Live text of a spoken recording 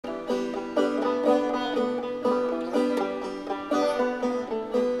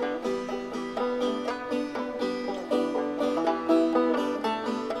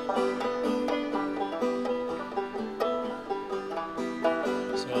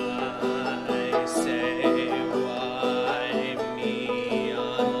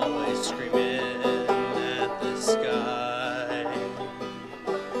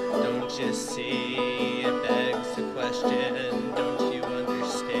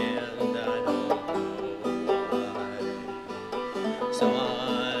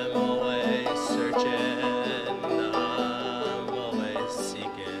searching, I'm always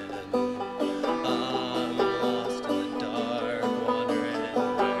seeking. I'm lost in the dark, wondering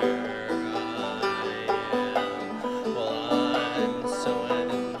where I am. While I'm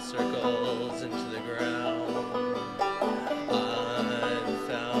sewing circles into the ground, I've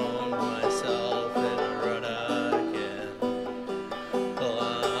found myself in a rut again. Well,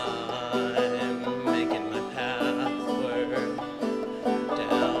 I'm making my pathward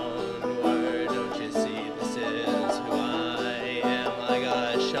downward. Don't you see this is who I am? I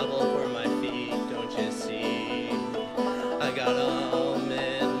got a shovel for my feet, don't you see? I got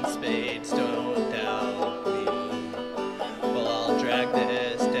almond spades, don't doubt me. Well, I'll drag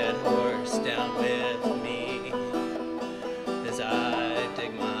this dead horse down with me as I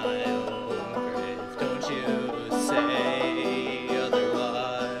dig my own grave. Don't you say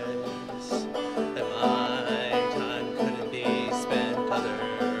otherwise, that my time couldn't be spent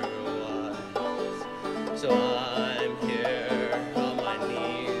otherwise. So I'm here on my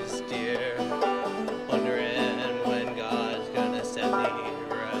knees, dear, wondering when God's gonna set me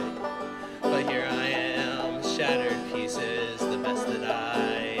right. But here I am, shattered pieces, the best that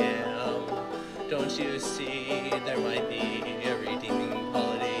I am. Don't you see there might be a redeeming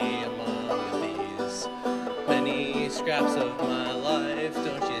quality among these many scraps of my life?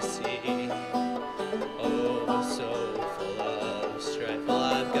 Don't you see? Oh, so full of strife. Well,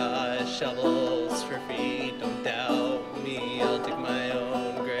 I've got shovels for feet, don't doubt me. I'll dig my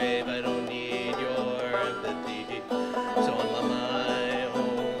own grave, I don't need your empathy. So I'm on my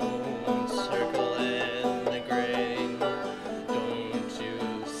own, circle in the grain. Don't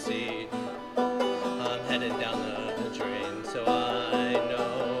you see? I'm headed down the drain, so I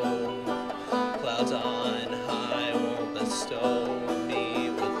know clouds on high won't bestow me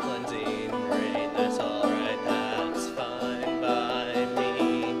with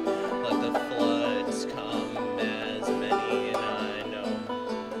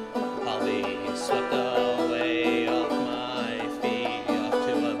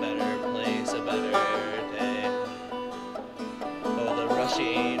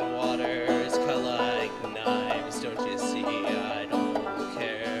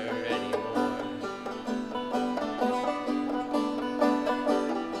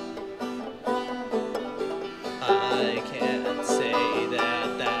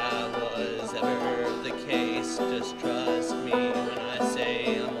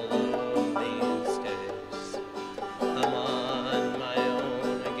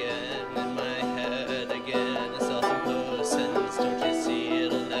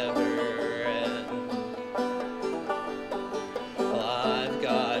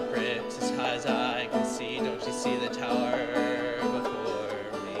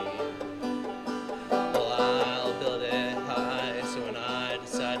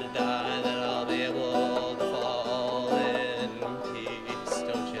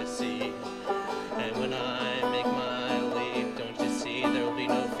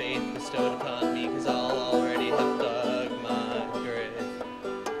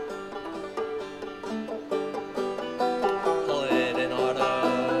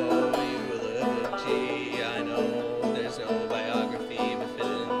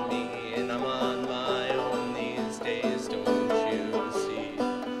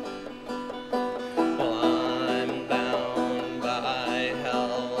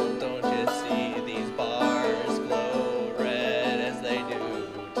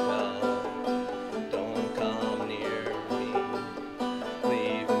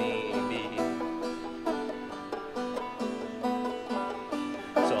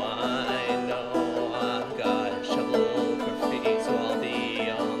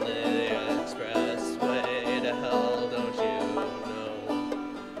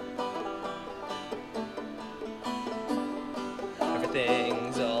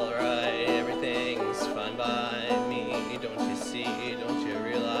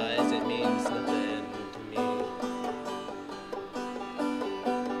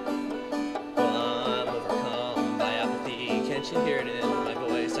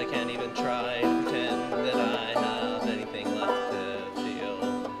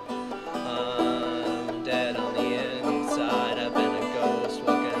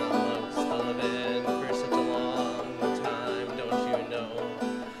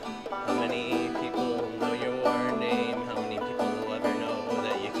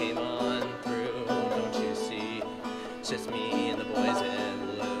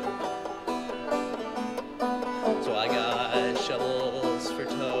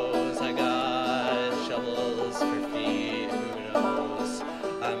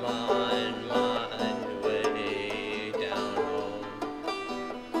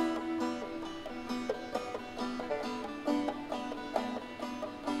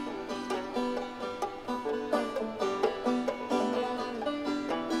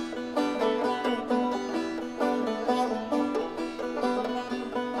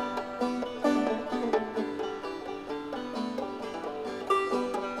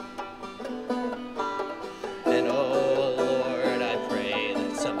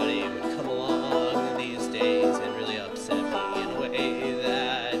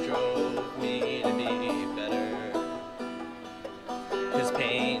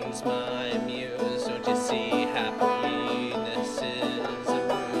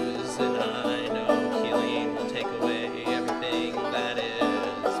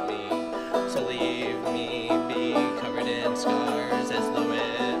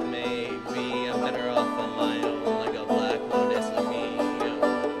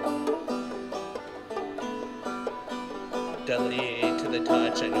deadly to the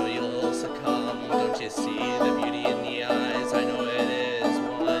touch. I know you'll succumb. Don't you see the beauty in the eyes? I know it is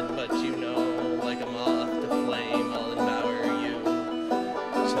one, but you know, like a moth to flame, I'll devour you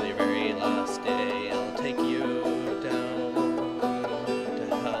till your very last day.